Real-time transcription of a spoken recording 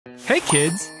Hey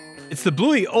kids, it's the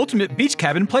Bluey Ultimate Beach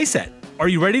Cabin Playset. Are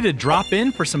you ready to drop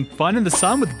in for some fun in the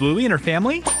sun with Bluey and her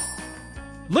family?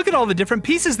 Look at all the different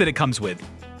pieces that it comes with.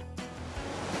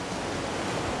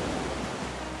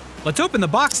 Let's open the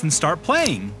box and start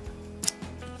playing.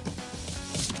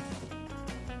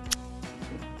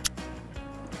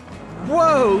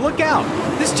 Whoa, look out!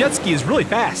 This jet ski is really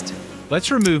fast. Let's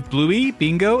remove Bluey,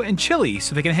 Bingo, and Chili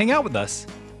so they can hang out with us.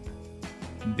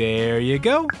 There you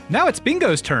go. Now it's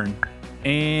Bingo's turn.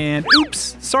 And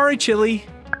oops, sorry Chili.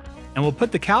 And we'll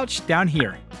put the couch down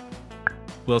here.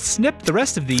 We'll snip the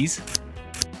rest of these.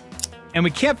 And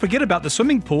we can't forget about the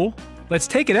swimming pool. Let's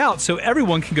take it out so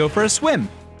everyone can go for a swim.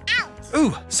 Ouch.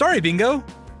 Ooh, sorry Bingo.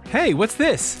 Hey, what's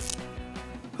this?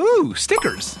 Ooh,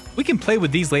 stickers. We can play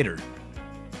with these later.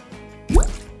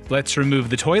 Let's remove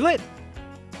the toilet.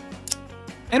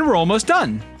 And we're almost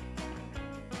done.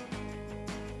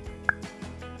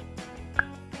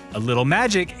 A little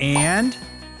magic and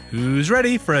who's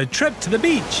ready for a trip to the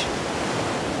beach?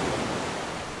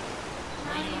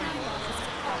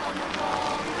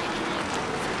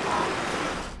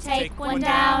 Take one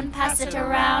down, pass it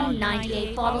around.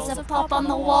 98 bottles of pop on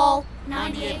the wall.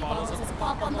 98 bottles of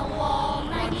pop on the wall.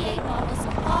 98 bottles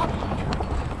of pop.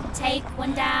 Take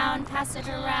one down, pass it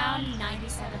around.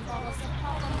 97 bottles of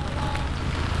pop on the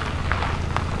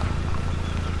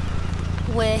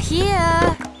wall. We're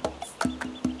here.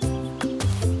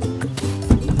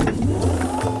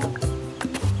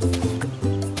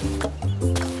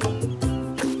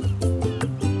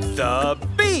 The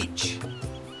beach!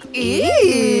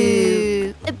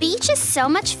 Ew! The beach is so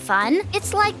much fun.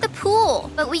 It's like the pool,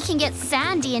 but we can get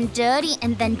sandy and dirty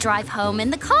and then drive home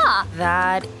in the car.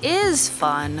 That is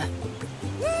fun.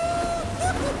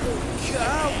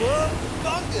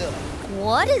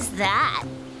 What is that?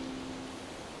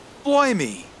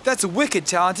 Blimey, that's a wicked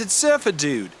talented surfer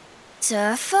dude.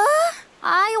 Surfer?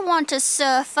 I want a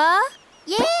surfer.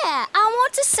 Yeah, I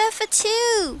want a surfer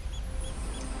too.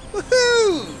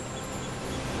 Woohoo!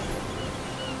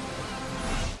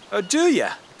 Oh, do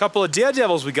ya? A couple of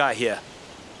daredevils we got here.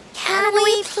 Can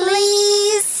we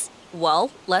please?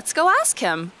 Well, let's go ask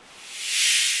him.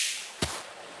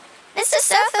 Mr.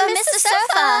 Surfer, Mr.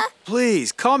 Surfer.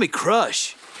 Please, call me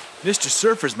Crush. Mr.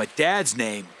 Surfer's my dad's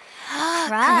name.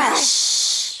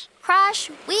 Crush.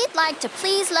 Crush, we'd like to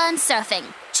please learn surfing.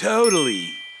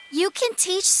 Totally. You can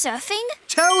teach surfing?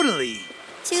 Totally.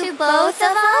 To both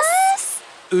of us?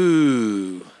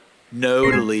 Ooh,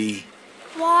 notally.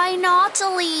 Why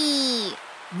notally?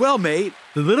 Well, mate,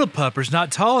 The little pupper's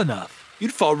not tall enough.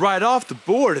 you'd fall right off the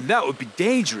board and that would be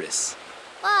dangerous.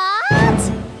 What?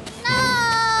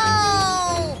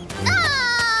 No!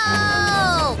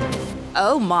 No!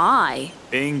 Oh my.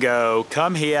 Bingo,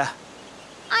 come here.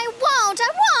 I won't! I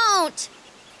won't!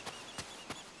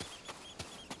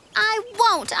 I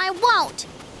won't! I won't!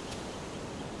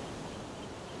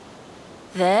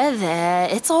 There,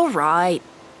 it's all right.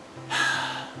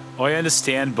 I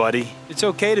understand, buddy. It's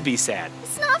okay to be sad.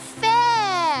 It's not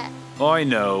fair! I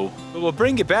know, but we'll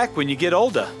bring you back when you get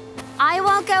older. I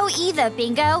won't go either,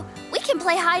 Bingo. We can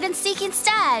play hide and seek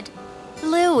instead.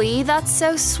 Bluey, that's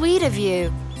so sweet of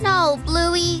you. No,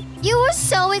 Bluey. You were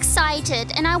so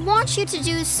excited, and I want you to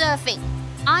do surfing.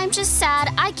 I'm just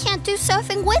sad I can't do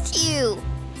surfing with you.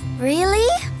 Really?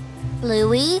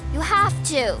 Bluey, you have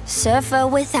to. Surfer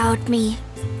without me.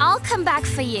 I'll come back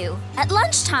for you at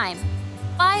lunchtime.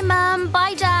 Bye, Mom.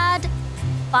 Bye, Dad.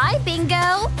 Bye,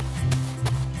 Bingo.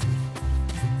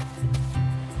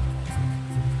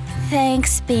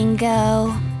 Thanks,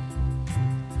 Bingo.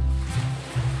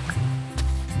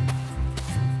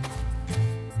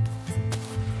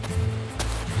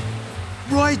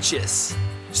 Righteous.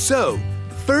 So,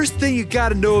 the first thing you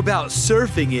gotta know about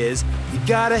surfing is you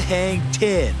gotta hang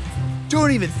 10.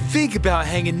 Don't even think about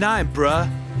hanging 9, bruh.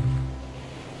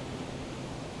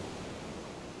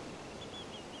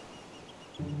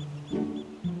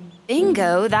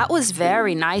 Bingo, that was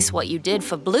very nice what you did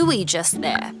for Bluey just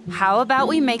there. How about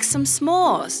we make some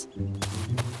s'mores?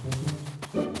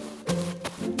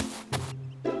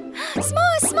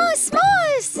 S'mores, s'mores,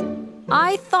 s'mores!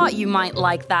 I thought you might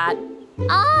like that.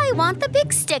 I want the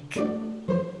big stick.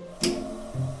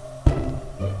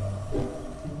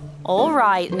 All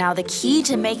right, now the key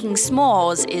to making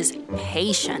s'mores is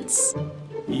patience.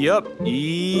 Yup,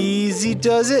 easy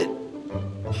does it.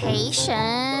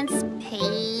 Patience,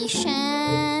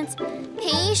 patience.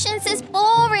 Patience is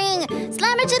boring.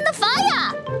 Slam it in the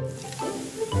fire.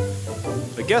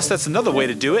 I guess that's another way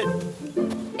to do it.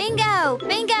 Bingo,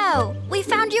 Bingo. We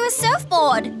found you a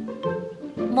surfboard.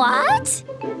 What?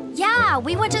 Yeah,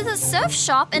 we went to the surf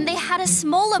shop and they had a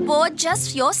smaller board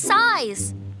just your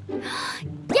size.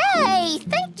 Yay! Hey,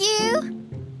 thank you.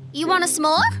 You want a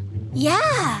s'more?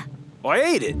 Yeah. I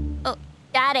ate it. Oh,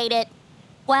 Dad ate it.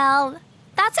 Well,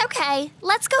 that's okay.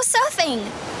 Let's go surfing.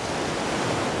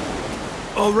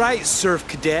 All right, surf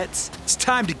cadets, it's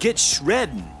time to get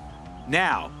shredding.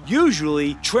 Now,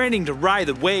 usually, training to ride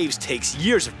the waves takes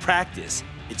years of practice.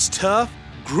 It's tough,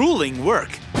 grueling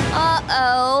work.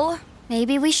 Uh-oh.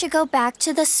 Maybe we should go back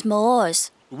to the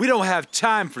s'mores. We don't have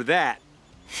time for that.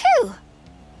 Phew.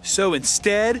 So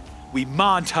instead, we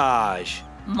montage.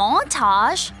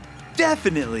 Montage?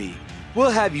 Definitely.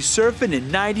 We'll have you surfing in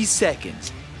 90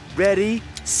 seconds. Ready,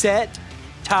 set,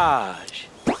 Taj.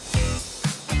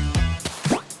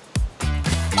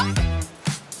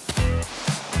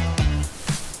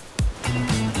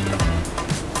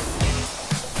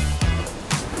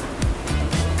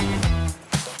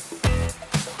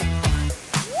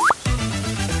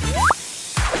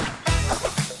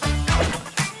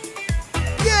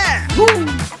 Yeah!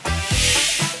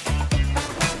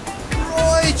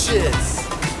 Gorgeous!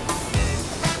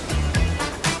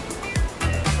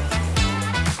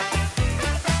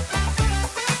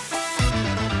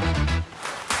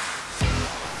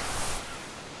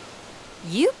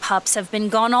 You pups have been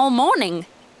gone all morning.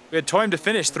 We had time to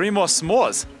finish 3 more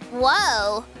s'mores.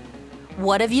 Whoa.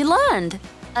 What have you learned?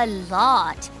 A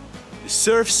lot. The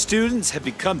surf students have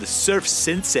become the surf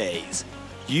senseis.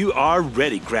 You are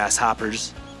ready,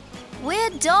 grasshoppers.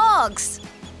 We're dogs.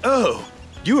 Oh,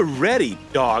 you are ready,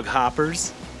 dog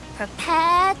hoppers.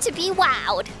 Prepare to be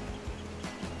wowed.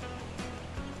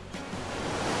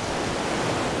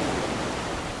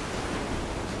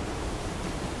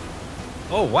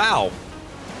 Oh, wow.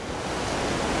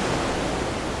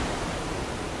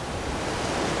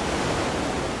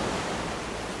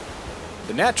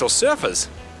 The natural surfers.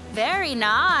 Very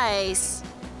nice.